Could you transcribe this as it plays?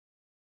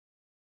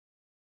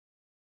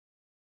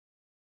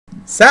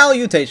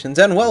Salutations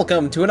and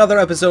welcome to another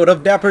episode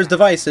of Dapper's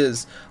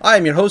Devices. I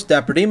am your host,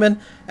 Dapper Demon,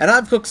 and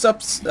I've cooked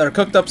up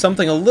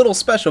something a little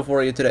special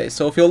for you today.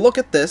 So if you'll look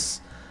at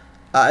this,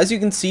 as you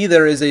can see,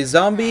 there is a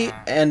zombie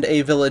and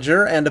a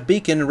villager and a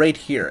beacon right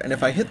here. And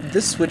if I hit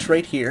this switch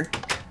right here,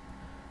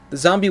 the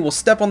zombie will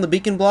step on the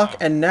beacon block,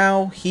 and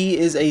now he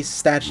is a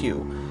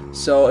statue.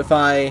 So if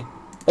I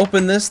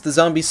open this, the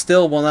zombie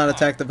still will not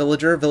attack the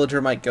villager. Villager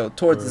might go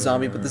towards the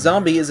zombie, but the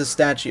zombie is a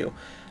statue.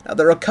 Now,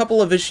 there are a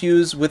couple of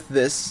issues with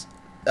this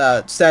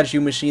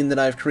statue machine that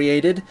I've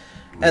created,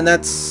 and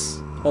that's...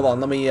 Hold on,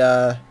 let me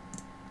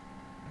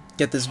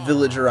get this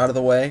villager out of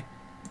the way.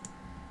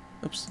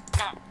 Oops.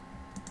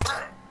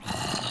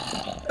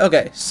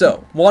 Okay,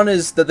 so, one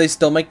is that they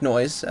still make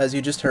noise, as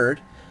you just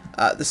heard.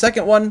 The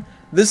second one,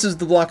 this is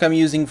the block I'm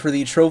using for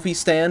the trophy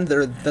stand.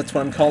 That's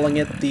what I'm calling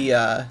it,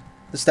 the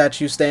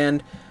statue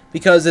stand,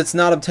 because it's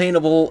not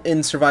obtainable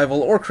in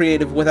survival or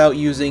creative without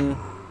using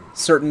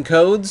certain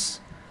codes.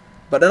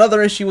 But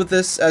another issue with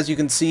this, as you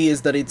can see,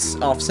 is that it's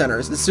off-center.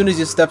 As soon as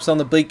he steps on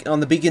the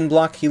beacon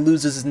block, he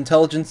loses his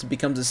intelligence and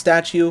becomes a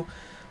statue.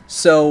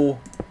 So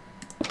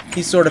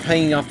he's sort of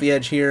hanging off the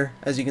edge here,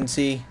 as you can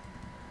see.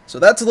 So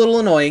that's a little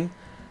annoying.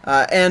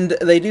 And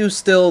they do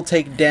still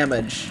take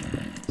damage.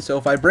 So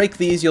if I break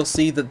these, you'll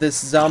see that this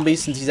zombie,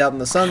 since he's out in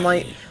the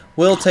sunlight,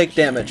 will take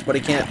damage. But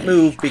he can't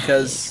move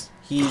because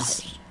he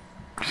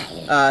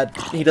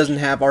doesn't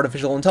have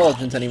artificial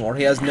intelligence anymore.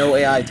 He has no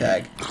AI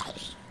tag.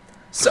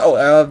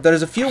 So,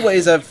 there's a few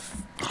ways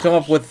I've come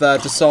up with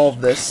to solve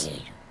this.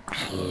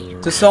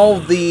 To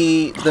solve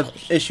the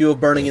issue of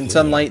burning in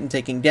sunlight and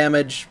taking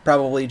damage,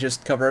 probably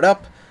just cover it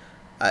up.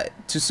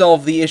 To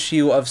solve the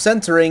issue of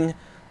centering,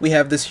 we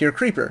have this here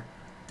creeper.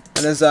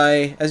 And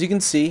as you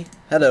can see,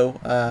 hello,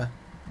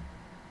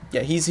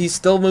 yeah, he's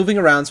still moving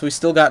around, so he's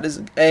still got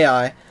his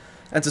AI.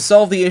 And to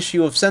solve the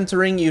issue of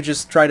centering, you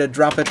just try to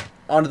drop it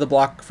onto the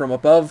block from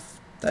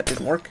above. That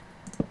didn't work.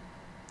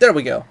 There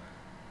we go.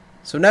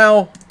 So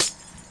now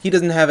he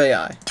doesn't have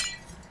AI.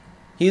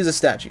 He is a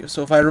statue.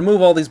 So if I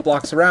remove all these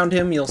blocks around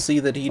him, you'll see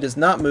that he does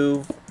not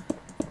move.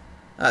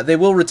 They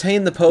will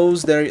retain the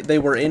pose they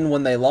were in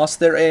when they lost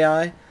their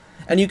AI.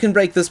 And you can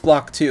break this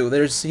block too.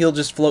 He'll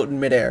just float in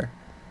midair.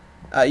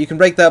 You can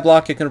break that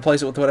block, you can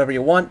replace it with whatever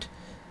you want.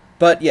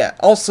 But yeah,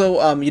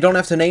 also, you don't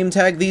have to name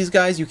tag these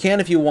guys. You can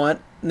if you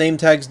want. Name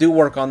tags do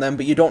work on them,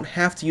 but you don't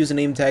have to use a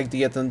name tag to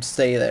get them to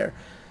stay there.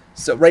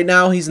 So right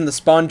now he's in the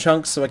spawn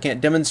chunks, so I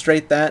can't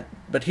demonstrate that.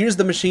 But here's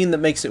the machine that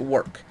makes it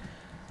work.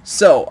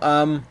 So,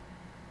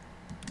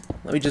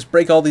 let me just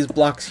break all these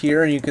blocks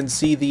here, and you can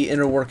see the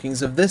inner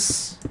workings of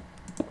this.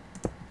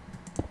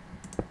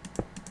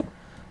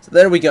 So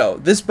there we go.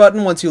 This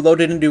button, once you load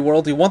it into your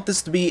world, you want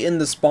this to be in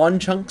the spawn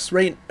chunks,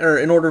 right? Or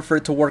in order for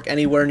it to work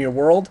anywhere in your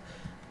world.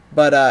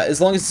 But as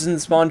long as it's in the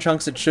spawn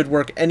chunks, it should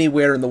work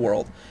anywhere in the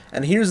world.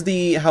 And here's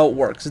how it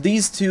works.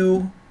 These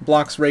two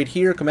blocks right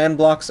here, command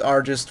blocks,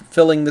 are just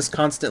filling this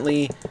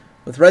constantly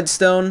with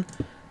redstone.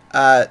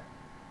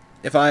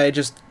 If I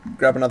just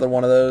grab another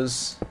one of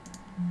those,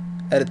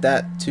 edit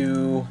that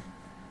to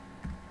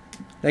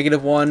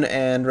 -1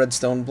 and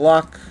redstone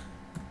block.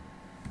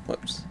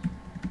 Whoops.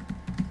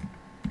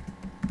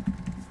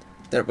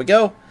 There we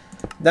go.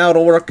 Now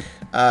it'll work.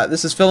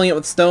 This is filling it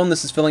with stone,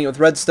 this is filling it with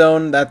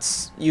redstone.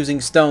 That's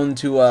using stone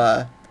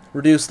to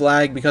reduce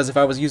lag, because if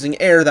I was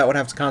using air, that would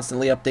have to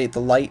constantly update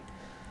the light.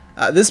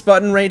 This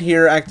button right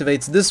here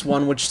activates this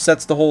one, which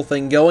sets the whole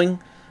thing going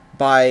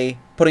by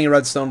putting a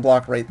redstone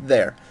block right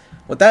there.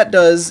 What that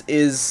does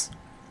is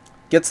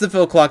gets the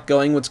fill clock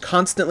going, which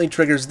constantly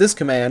triggers this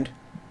command,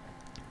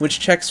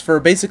 which checks for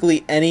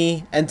basically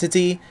any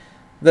entity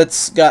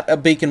that's got a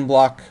beacon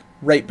block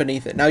right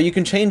beneath it. Now you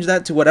can change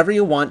that to whatever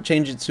you want,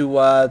 change it to,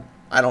 I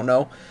don't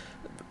know,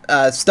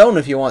 stone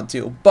if you want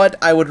to, but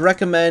I would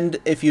recommend,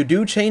 if you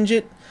do change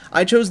it,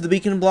 I chose the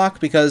beacon block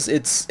because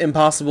it's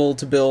impossible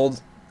to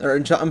build, or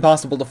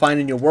impossible to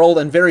find in your world,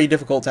 and very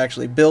difficult to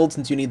actually build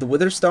since you need the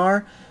wither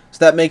star. So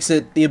that makes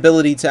it the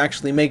ability to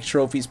actually make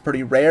trophies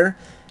pretty rare.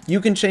 You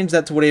can change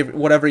that to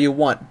whatever you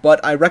want,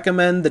 but I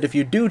recommend that if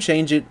you do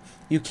change it,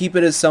 you keep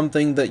it as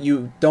something that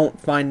you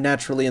don't find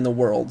naturally in the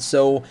world.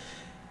 So,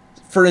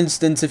 for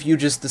instance, if you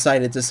just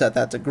decided to set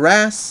that to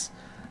grass,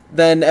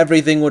 then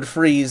everything would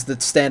freeze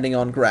that's standing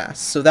on grass.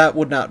 So that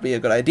would not be a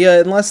good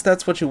idea unless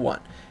that's what you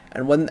want.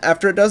 And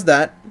after it does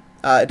that,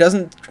 it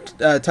doesn't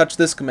touch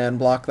this command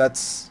block.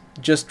 That's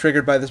just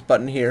triggered by this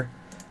button here.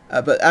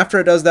 But after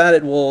it does that,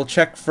 it will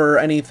check for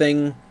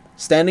anything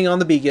standing on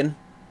the beacon.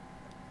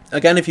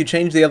 Again, if you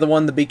change the other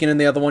one, the beacon and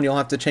the other one, you'll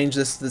have to change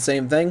this to the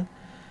same thing.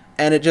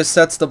 And it just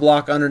sets the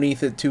block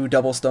underneath it to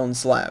double stone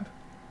slab.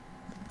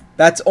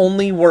 That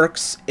only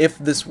works if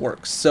this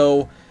works.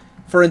 So,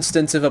 for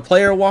instance, if a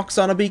player walks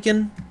on a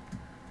beacon,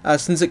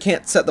 since it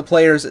can't set the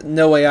player's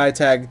no AI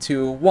tag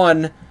to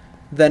 1,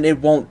 then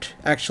it won't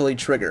actually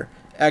trigger.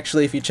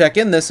 Actually, if you check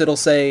in this, it'll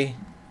say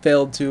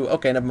failed to...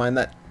 Okay, never mind,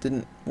 that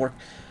didn't work.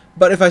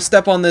 But if I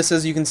step on this,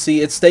 as you can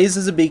see, it stays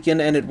as a beacon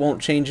and it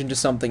won't change into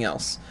something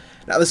else.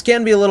 Now, this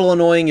can be a little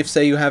annoying if,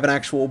 say, you have an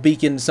actual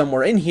beacon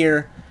somewhere in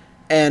here,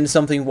 and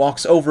something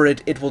walks over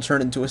it, it will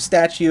turn into a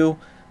statue,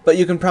 but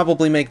you can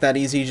probably make that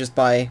easy just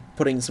by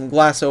putting some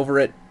glass over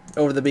it,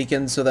 over the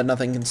beacon, so that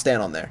nothing can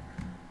stand on there.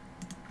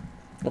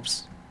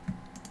 Whoops.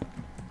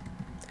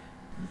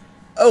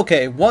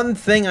 Okay, one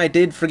thing I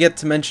did forget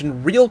to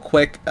mention real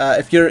quick,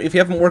 if you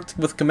haven't worked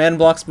with command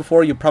blocks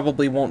before, you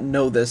probably won't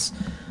know this,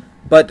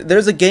 but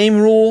there's a game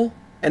rule,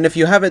 and if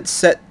you have it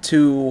set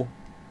to...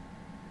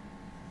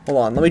 Hold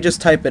on, let me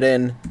just type it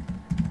in.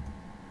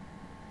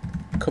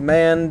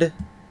 Command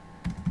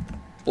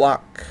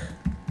block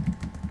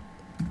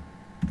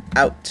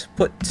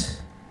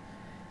output.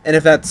 And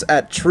if that's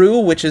at true,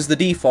 which is the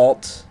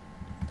default,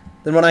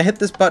 then when I hit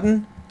this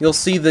button, you'll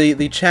see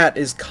the chat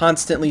is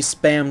constantly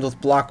spammed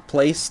with block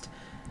placed.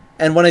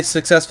 And when it's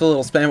successful,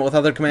 it'll spam it with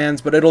other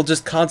commands, but it'll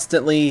just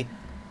constantly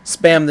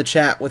spam the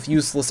chat with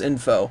useless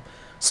info.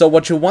 So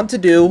what you want to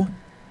do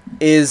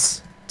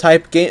is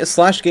type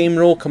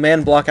 /gamerule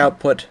command block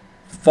output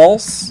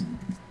false,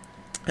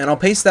 and I'll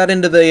paste that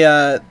into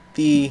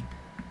the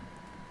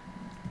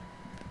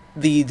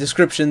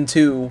description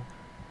too,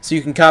 so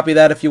you can copy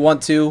that if you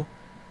want to.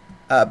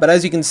 But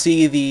as you can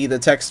see, the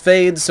text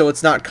fades, so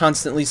it's not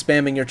constantly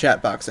spamming your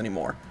chat box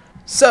anymore.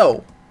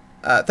 So,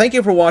 thank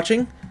you for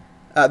watching.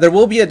 There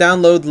will be a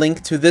download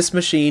link to this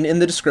machine in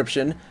the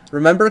description.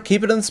 Remember,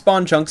 keep it in the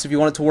spawn chunks if you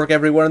want it to work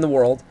everywhere in the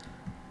world.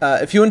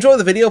 If you enjoy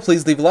the video,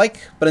 please leave a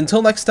like, but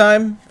until next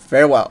time,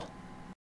 farewell.